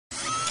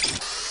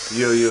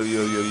Yo,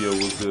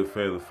 what's good,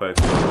 fans of Fight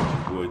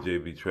Club? Your boy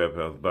JB Trap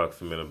House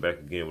Boxing, man. I'm back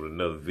again with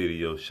another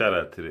video. Shout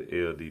out to the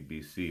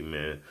LDBC,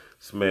 man.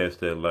 Smash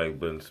that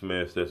like button,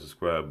 smash that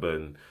subscribe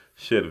button,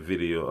 share the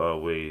video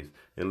always,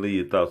 and leave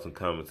your thoughts and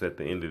comments at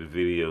the end of the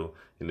video.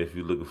 And if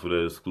you're looking for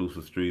that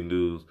exclusive street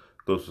news,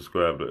 go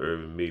subscribe to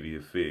Urban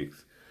Media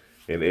Fix.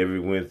 And every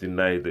Wednesday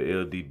night, the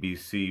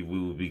LDBC, we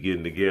will be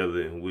getting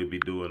together and we'll be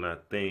doing our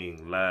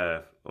thing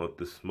live on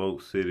the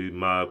Smoke City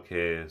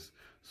Mobcast.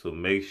 So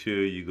make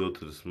sure you go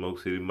to the Smoke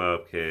City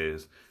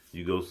Mobcast,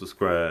 you go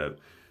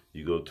subscribe,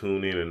 you go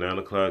tune in at 9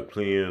 o'clock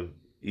p.m.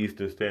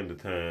 Eastern Standard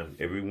Time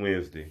every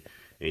Wednesday,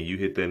 and you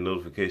hit that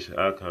notification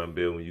icon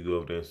bell when you go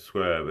over there and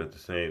subscribe at the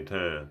same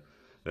time.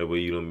 That way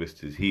you don't miss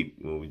this heat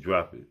when we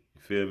drop it.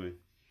 You feel me?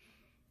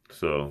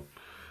 So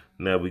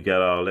now we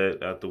got all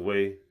that out the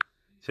way.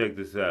 Check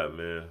this out,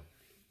 man.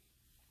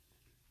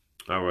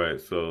 All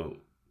right, so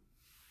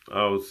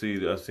I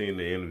seen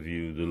the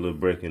interview, the little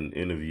breaking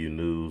interview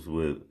news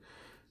with,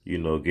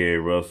 Gary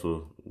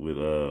Russell with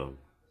the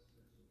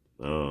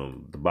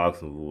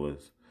Boxing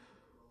Voice.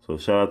 So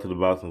shout out to the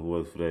Boxing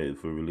Voice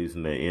for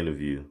releasing that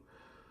interview.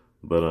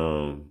 But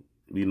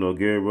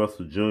Gary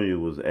Russell Jr.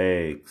 was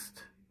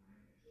asked.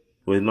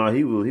 Well, no,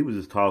 he was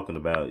just talking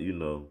about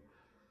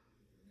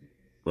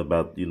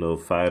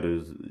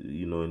fighters,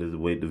 in his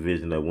weight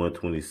division at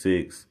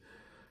 126,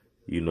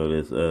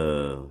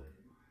 that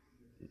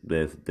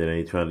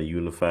ain't trying to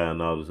unify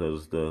and all this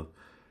other stuff.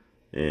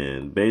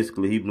 And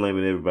basically he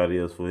blaming everybody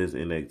else for his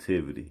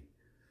inactivity.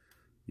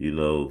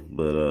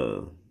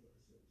 But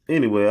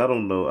anyway, I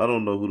don't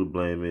know who the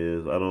blame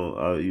is.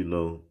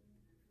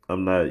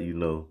 I'm not,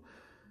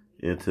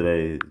 into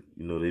they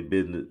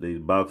business, they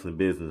boxing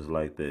business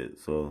like that.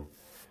 So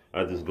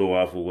I just go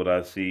off of what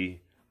I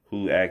see,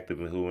 who active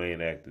and who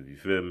ain't active, you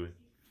feel me?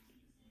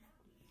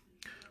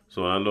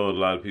 So I know a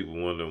lot of people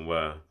wondering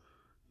why,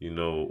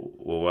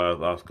 why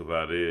is Oscar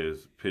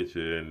Valdez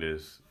picture in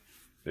this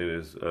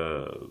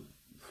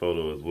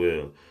photo as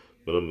well.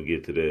 But I'm gonna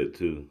get to that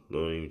too.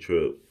 Don't even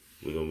trip.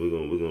 We're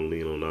gonna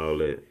lean on all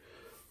that.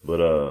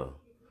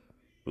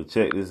 But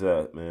check this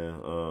out,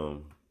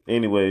 man.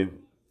 Anyway,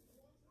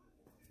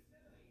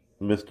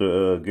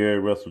 Mr. Gary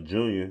Russell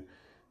Jr.,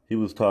 he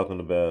was talking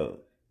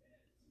about,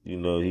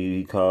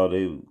 he called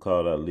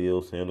out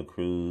Leo Santa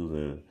Cruz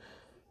and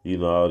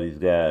all these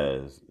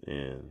guys,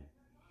 and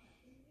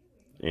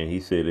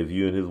he said if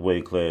you're in his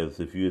weight class,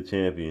 if you're a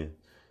champion.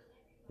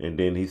 And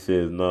then he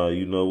says, "No,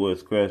 you know what?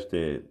 Scratch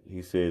that."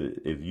 He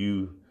said, "If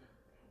you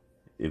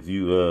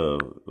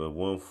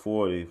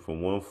 140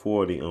 from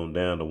 140 on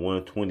down to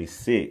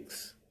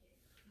 126,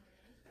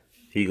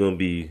 he gonna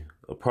be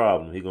a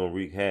problem. He gonna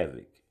wreak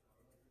havoc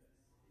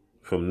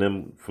from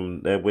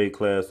that weight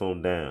class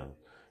on down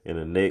in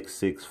the next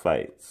 6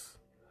 fights."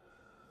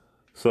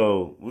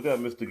 So we got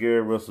Mr.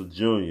 Gary Russell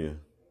Jr.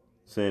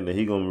 saying that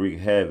he gonna wreak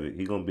havoc.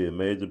 He gonna be a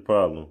major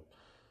problem.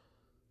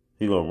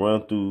 He gonna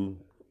run through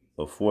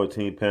a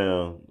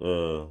 14-pound,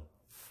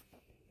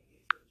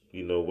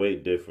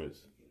 weight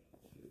difference.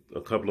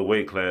 A couple of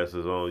weight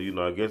classes on,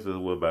 I guess it's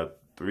about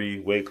 3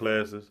 weight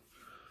classes.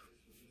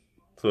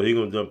 So he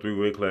gonna jump 3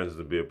 weight classes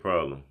and be a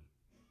problem.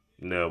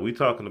 Now we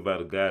talking about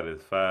a guy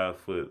that's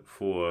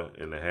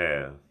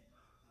 5'4.5"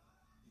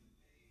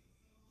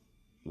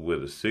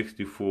 with a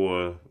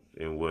 64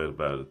 and what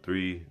about a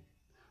three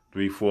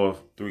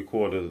quarters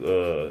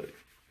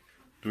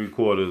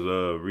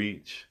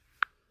reach.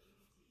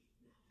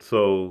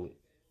 So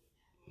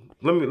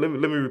let me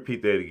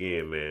repeat that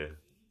again, man.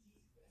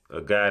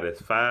 A guy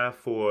that's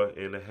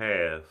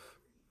 5'4.5"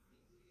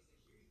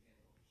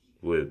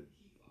 with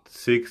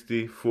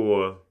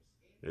 64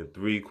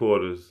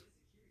 3/4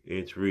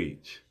 inch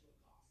reach.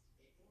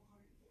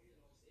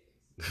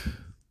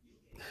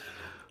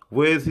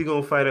 Where is he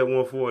gonna fight at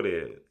 140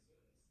 at?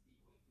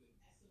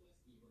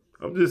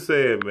 I'm just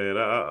saying, man.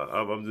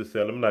 I'm just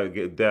saying. I'm not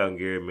getting down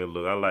Gary, man.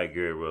 Look, I like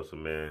Gary Russell,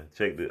 man.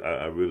 Check this.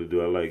 I really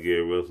do. I like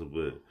Gary Russell,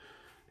 but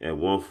at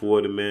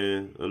 140,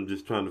 man, I'm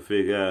just trying to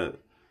figure out.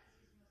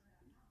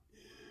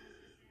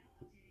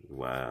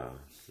 Wow.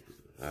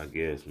 I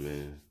guess,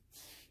 man.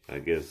 I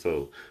guess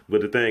so.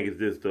 But the thing is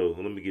this, though.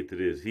 Let me get to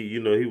this. He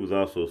was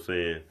also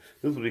saying,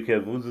 this is what he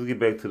kept, we'll just get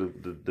back to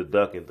the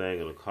ducking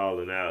thing and the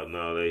calling out and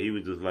all that. He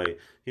was just like,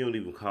 he don't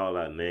even call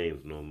out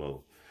names no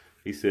more.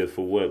 He said,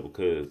 for what?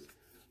 Because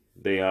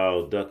they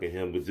all ducking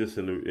him. But just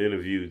in the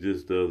interview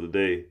just the other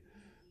day,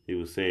 he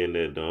was saying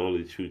that the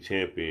only true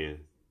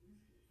champion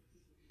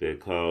that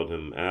called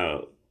him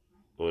out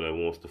or that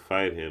wants to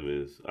fight him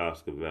is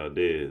Oscar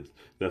Valdez.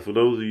 Now, for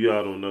those of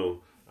y'all don't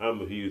know, I'm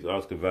a huge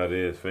Oscar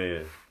Valdez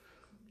fan.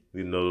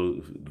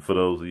 For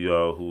those of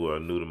y'all who are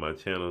new to my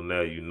channel,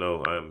 now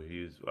I'm a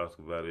huge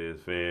Oscar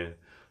Valdez fan.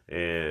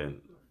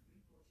 And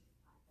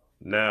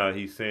now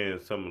he's saying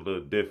something a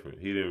little different.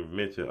 He didn't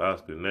mention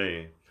Oscar's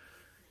name,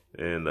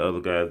 and the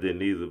other guys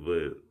didn't either.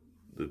 But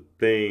the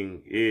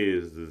thing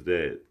is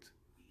that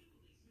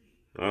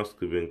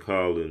Oscar been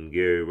calling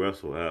Gary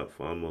Russell out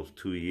for almost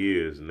 2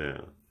 years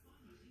now.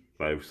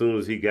 Like, as soon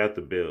as he got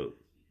the belt,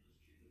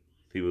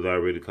 he was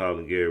already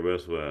calling Gary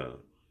Russell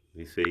out.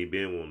 He said he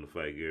been wanting to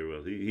fight Gary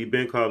Russell. He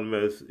been calling him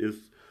out. It's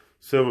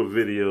several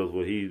videos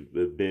where he's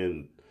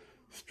been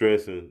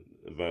stressing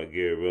about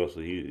Gary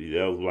Russell.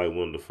 That was like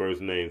one of the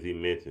first names he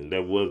mentioned.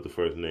 That was the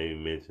first name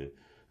he mentioned.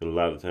 And a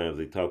lot of times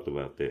they talked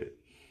about that.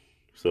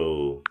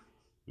 So,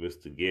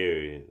 Mr.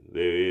 Gary,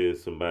 there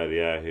is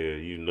somebody out here,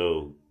 you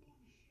know,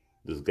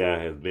 this guy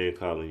has been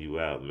calling you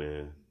out,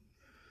 man.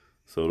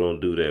 So don't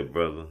do that,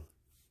 brother.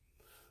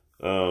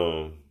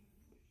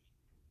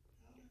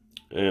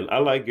 And I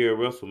like Gary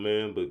Russell,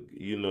 man, but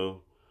you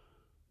know,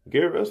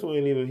 Gary Russell he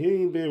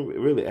ain't been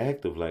really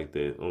active like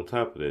that. On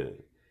top of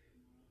that,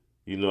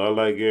 you know, I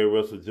like Gary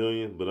Russell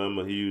Jr., but I'm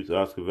a huge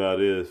Oscar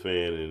Valdez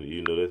fan, and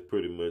you know that's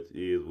pretty much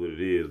is what it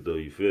is, though.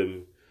 You feel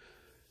me?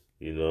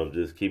 You know, I'm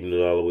just keeping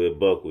it all the way a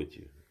buck with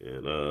you,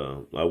 and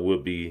I will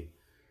be,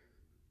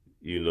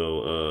 you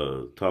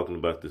know, talking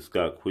about the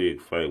Scott Quigg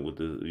fight with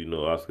the, you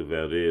know, Oscar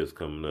Valdez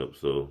coming up.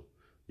 So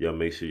y'all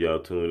make sure y'all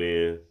tune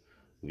in,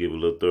 give a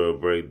little thorough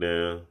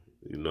breakdown.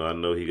 You know, I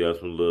know he got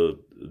some little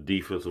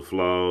defensive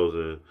flaws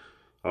and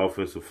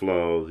offensive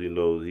flaws, you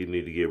know, he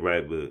need to get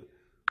right, but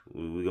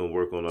we're going to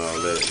work on all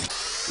that.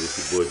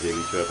 It's your boy,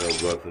 JB Trap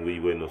House Boxing. We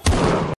waiting on some